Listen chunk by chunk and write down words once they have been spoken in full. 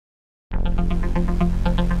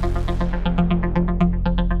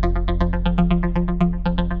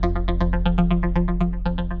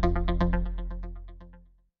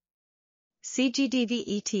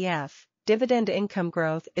CGDV ETF, dividend income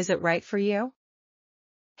growth, is it right for you?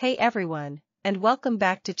 Hey everyone, and welcome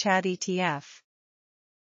back to Chat ETF.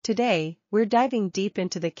 Today, we're diving deep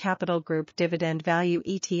into the Capital Group Dividend Value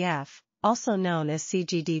ETF, also known as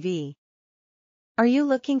CGDV. Are you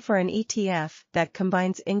looking for an ETF that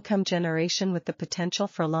combines income generation with the potential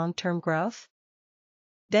for long-term growth?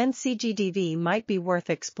 Then CGDV might be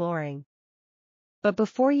worth exploring. But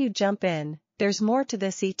before you jump in, there's more to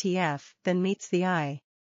this ETF than meets the eye.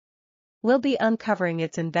 We'll be uncovering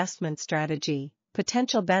its investment strategy,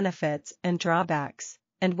 potential benefits and drawbacks,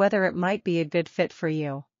 and whether it might be a good fit for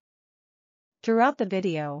you. Throughout the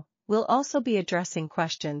video, we'll also be addressing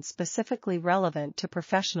questions specifically relevant to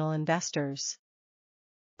professional investors.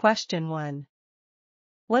 Question 1.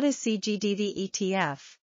 What is CGDV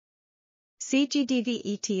ETF?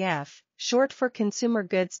 CGDV ETF, short for Consumer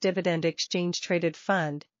Goods Dividend Exchange Traded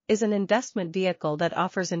Fund, is an investment vehicle that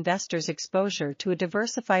offers investors exposure to a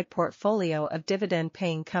diversified portfolio of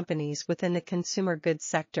dividend-paying companies within the consumer goods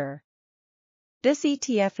sector. This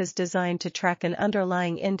ETF is designed to track an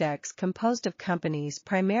underlying index composed of companies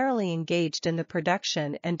primarily engaged in the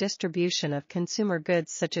production and distribution of consumer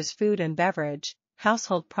goods such as food and beverage,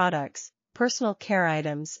 household products, personal care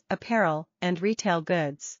items, apparel, and retail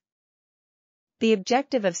goods. The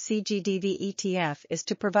objective of CGDV ETF is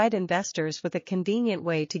to provide investors with a convenient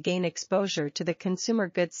way to gain exposure to the consumer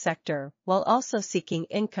goods sector while also seeking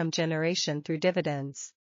income generation through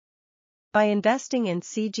dividends. By investing in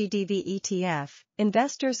CGDV ETF,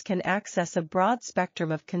 investors can access a broad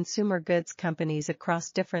spectrum of consumer goods companies across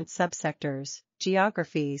different subsectors,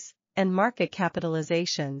 geographies, and market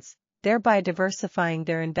capitalizations, thereby diversifying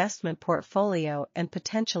their investment portfolio and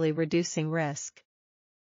potentially reducing risk.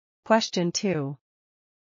 Question 2.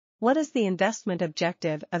 What is the investment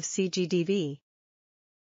objective of CGDV?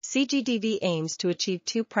 CGDV aims to achieve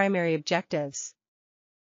two primary objectives.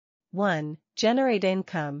 1. Generate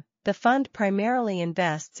income. The fund primarily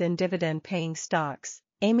invests in dividend-paying stocks,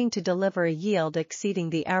 aiming to deliver a yield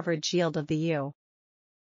exceeding the average yield of the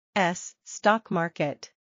U.S. stock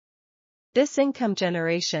market. This income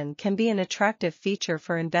generation can be an attractive feature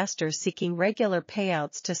for investors seeking regular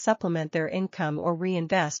payouts to supplement their income or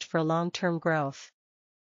reinvest for long-term growth.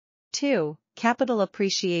 2. Capital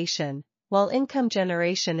appreciation. While income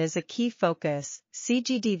generation is a key focus,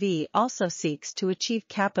 CGDV also seeks to achieve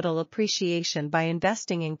capital appreciation by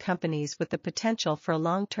investing in companies with the potential for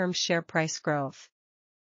long-term share price growth.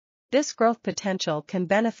 This growth potential can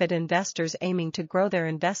benefit investors aiming to grow their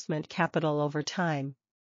investment capital over time.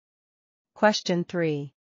 Question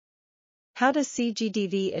 3. How does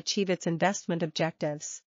CGDV achieve its investment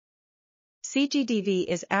objectives? CGDV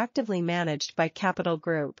is actively managed by Capital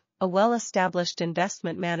Group, a well-established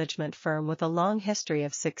investment management firm with a long history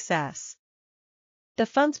of success. The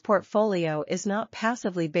fund's portfolio is not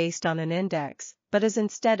passively based on an index, but is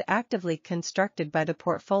instead actively constructed by the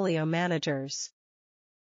portfolio managers.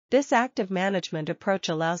 This active management approach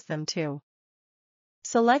allows them to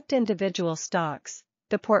select individual stocks.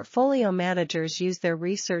 The portfolio managers use their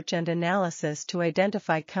research and analysis to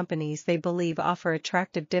identify companies they believe offer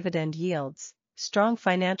attractive dividend yields, strong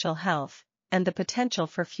financial health, and the potential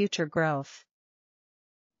for future growth.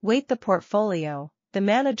 Weight the portfolio. The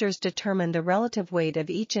managers determine the relative weight of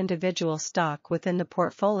each individual stock within the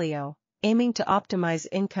portfolio, aiming to optimize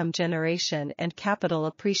income generation and capital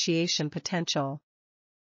appreciation potential.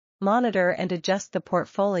 Monitor and adjust the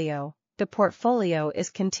portfolio. The portfolio is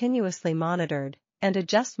continuously monitored, and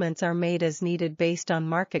adjustments are made as needed based on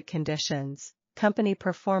market conditions, company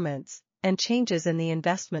performance, and changes in the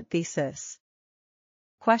investment thesis.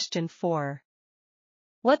 Question 4.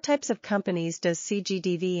 What types of companies does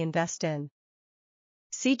CGDV invest in?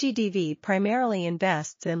 CGDV primarily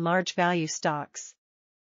invests in large value stocks.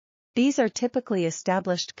 These are typically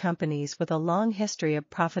established companies with a long history of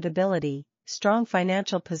profitability, strong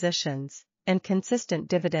financial positions, and consistent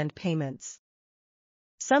dividend payments.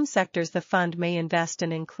 Some sectors the fund may invest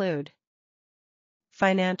in include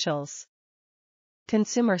financials,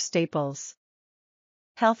 consumer staples,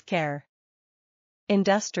 healthcare,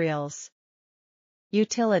 industrials,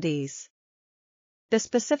 utilities. The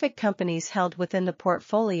specific companies held within the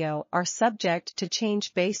portfolio are subject to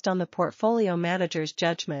change based on the portfolio manager's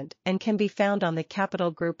judgment and can be found on the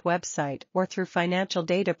Capital Group website or through financial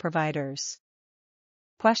data providers.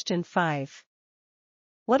 Question 5.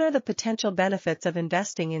 What are the potential benefits of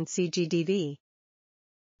investing in CGDV?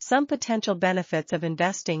 Some potential benefits of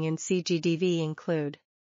investing in CGDV include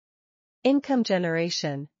income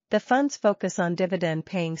generation. The fund's focus on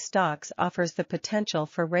dividend-paying stocks offers the potential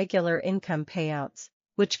for regular income payouts,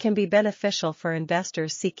 which can be beneficial for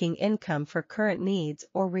investors seeking income for current needs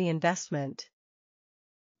or reinvestment.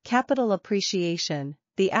 Capital appreciation.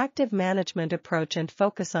 The active management approach and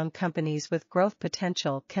focus on companies with growth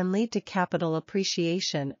potential can lead to capital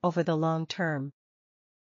appreciation over the long term.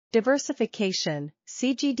 Diversification.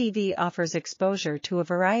 CGDV offers exposure to a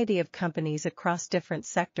variety of companies across different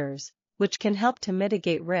sectors, which can help to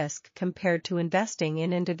mitigate risk compared to investing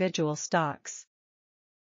in individual stocks.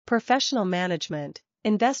 Professional management.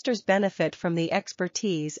 Investors benefit from the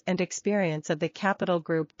expertise and experience of the Capital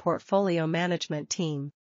Group portfolio management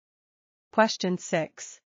team. Question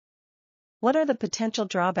 6. What are the potential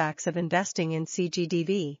drawbacks of investing in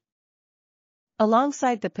CGDV?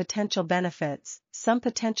 Alongside the potential benefits, some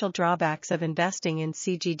potential drawbacks of investing in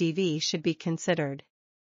CGDV should be considered.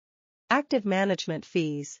 Active management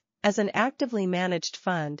fees. As an actively managed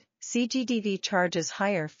fund, CGDV charges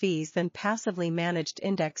higher fees than passively managed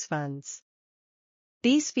index funds.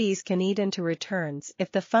 These fees can eat into returns if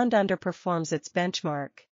the fund underperforms its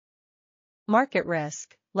benchmark. Market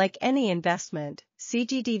risk. Like any investment,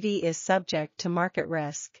 CGDV is subject to market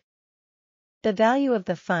risk. The value of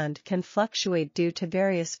the fund can fluctuate due to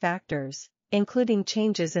various factors, including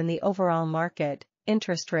changes in the overall market,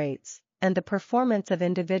 interest rates, and the performance of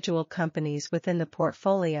individual companies within the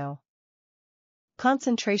portfolio.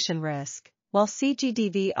 Concentration risk. While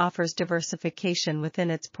CGDV offers diversification within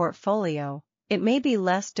its portfolio, it may be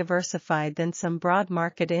less diversified than some broad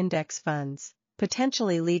market index funds,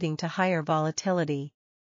 potentially leading to higher volatility.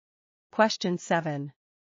 Question 7.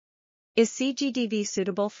 Is CGDV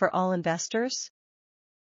suitable for all investors?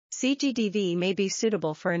 CGDV may be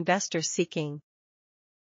suitable for investors seeking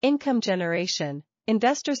income generation.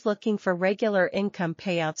 Investors looking for regular income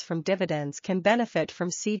payouts from dividends can benefit from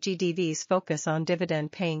CGDV's focus on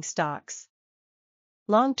dividend-paying stocks.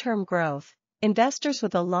 Long-term growth. Investors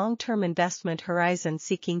with a long-term investment horizon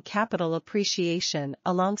seeking capital appreciation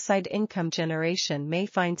alongside income generation may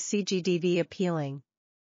find CGDV appealing.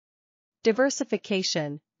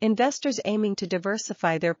 Diversification. Investors aiming to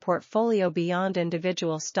diversify their portfolio beyond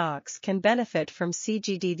individual stocks can benefit from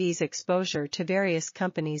CGDV's exposure to various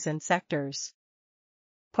companies and sectors.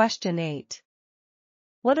 Question 8.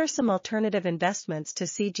 What are some alternative investments to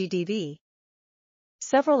CGDV?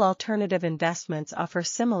 Several alternative investments offer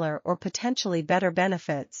similar or potentially better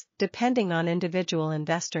benefits, depending on individual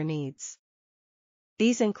investor needs.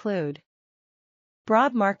 These include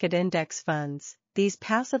broad market index funds. These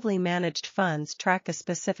passively managed funds track a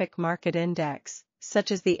specific market index,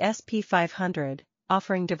 such as the SP 500,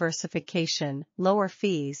 offering diversification, lower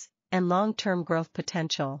fees, and long-term growth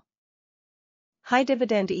potential. High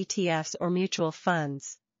dividend ETFs or mutual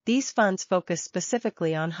funds. These funds focus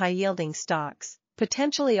specifically on high-yielding stocks,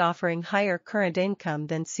 potentially offering higher current income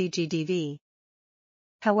than CGDV.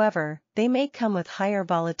 However, they may come with higher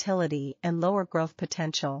volatility and lower growth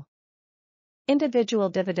potential. Individual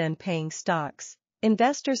dividend-paying stocks.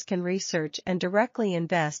 Investors can research and directly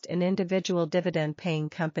invest in individual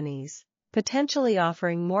dividend-paying companies, potentially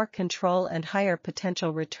offering more control and higher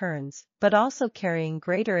potential returns, but also carrying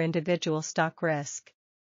greater individual stock risk.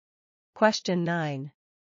 Question 9.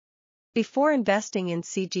 Before investing in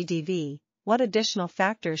CGDV, what additional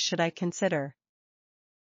factors should I consider?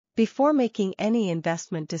 Before making any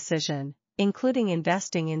investment decision, including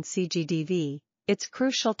investing in CGDV, it's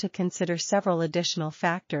crucial to consider several additional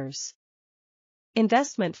factors.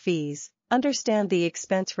 Investment fees. Understand the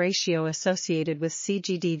expense ratio associated with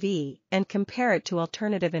CGDV and compare it to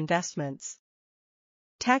alternative investments.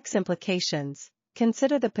 Tax implications.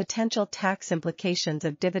 Consider the potential tax implications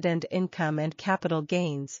of dividend income and capital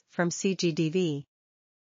gains from CGDV.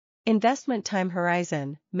 Investment time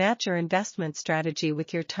horizon. Match your investment strategy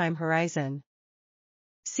with your time horizon.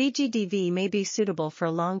 CGDV may be suitable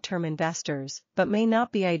for long-term investors, but may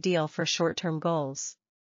not be ideal for short-term goals.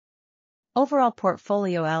 Overall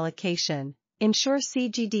portfolio allocation. Ensure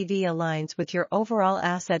CGDV aligns with your overall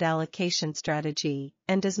asset allocation strategy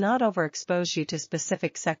and does not overexpose you to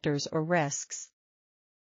specific sectors or risks.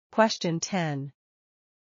 Question 10.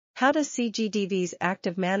 How does CGDV's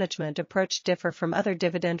active management approach differ from other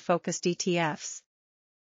dividend-focused ETFs?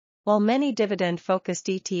 While many dividend-focused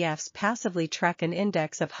ETFs passively track an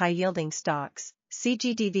index of high-yielding stocks,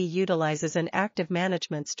 CGDV utilizes an active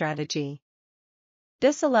management strategy.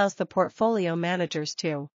 This allows the portfolio managers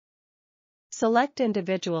to select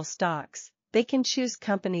individual stocks. They can choose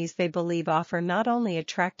companies they believe offer not only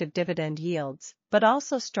attractive dividend yields, but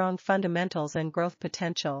also strong fundamentals and growth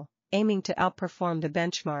potential, aiming to outperform the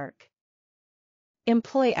benchmark.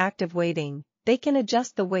 Employ active weighting. They can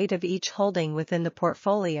adjust the weight of each holding within the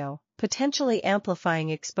portfolio, potentially amplifying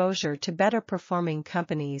exposure to better performing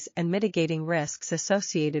companies and mitigating risks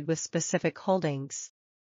associated with specific holdings.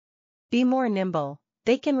 Be more nimble.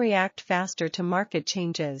 They can react faster to market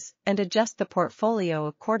changes and adjust the portfolio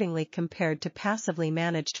accordingly compared to passively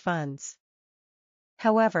managed funds.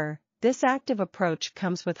 However, this active approach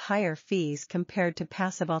comes with higher fees compared to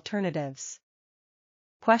passive alternatives.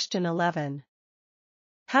 Question 11.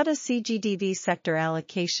 How does CGDV sector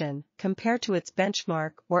allocation compare to its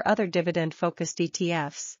benchmark or other dividend-focused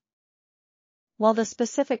ETFs? While the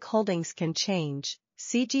specific holdings can change,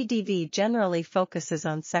 CGDV generally focuses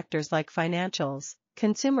on sectors like financials,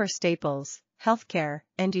 consumer staples, healthcare,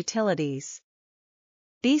 and utilities.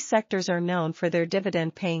 These sectors are known for their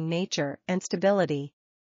dividend-paying nature and stability.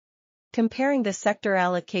 Comparing the sector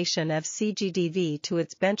allocation of CGDV to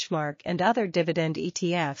its benchmark and other dividend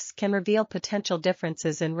ETFs can reveal potential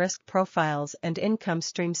differences in risk profiles and income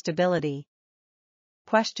stream stability.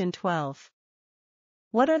 Question 12.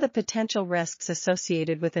 What are the potential risks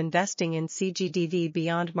associated with investing in CGDV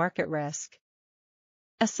beyond market risk?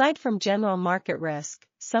 Aside from general market risk,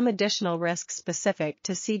 some additional risks specific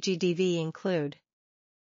to CGDV include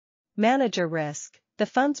manager risk. The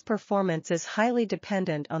fund's performance is highly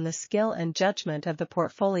dependent on the skill and judgment of the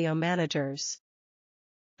portfolio managers.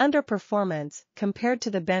 Underperformance, compared to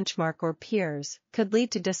the benchmark or peers, could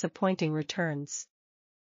lead to disappointing returns.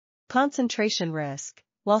 Concentration risk.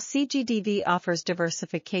 While CGDV offers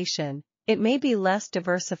diversification, it may be less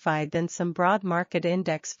diversified than some broad market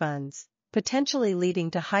index funds, potentially leading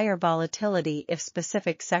to higher volatility if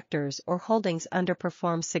specific sectors or holdings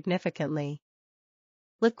underperform significantly.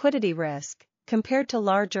 Liquidity risk. Compared to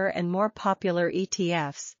larger and more popular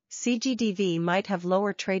ETFs, CGDV might have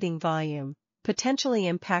lower trading volume, potentially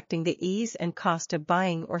impacting the ease and cost of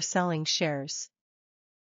buying or selling shares.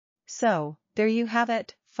 So, there you have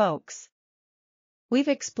it, folks. We've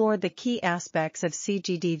explored the key aspects of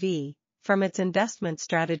CGDV, from its investment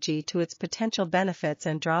strategy to its potential benefits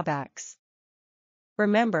and drawbacks.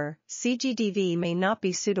 Remember, CGDV may not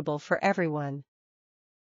be suitable for everyone.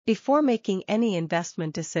 Before making any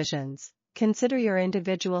investment decisions, consider your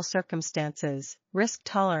individual circumstances, risk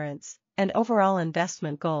tolerance, and overall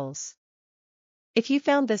investment goals. If you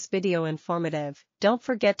found this video informative, don't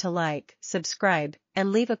forget to like, subscribe,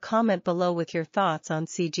 and leave a comment below with your thoughts on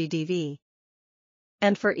CGDV.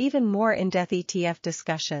 And for even more in-depth ETF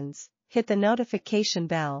discussions, hit the notification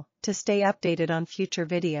bell to stay updated on future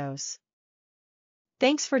videos.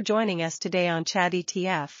 Thanks for joining us today on Chat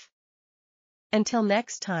ETF. Until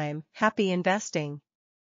next time, happy investing.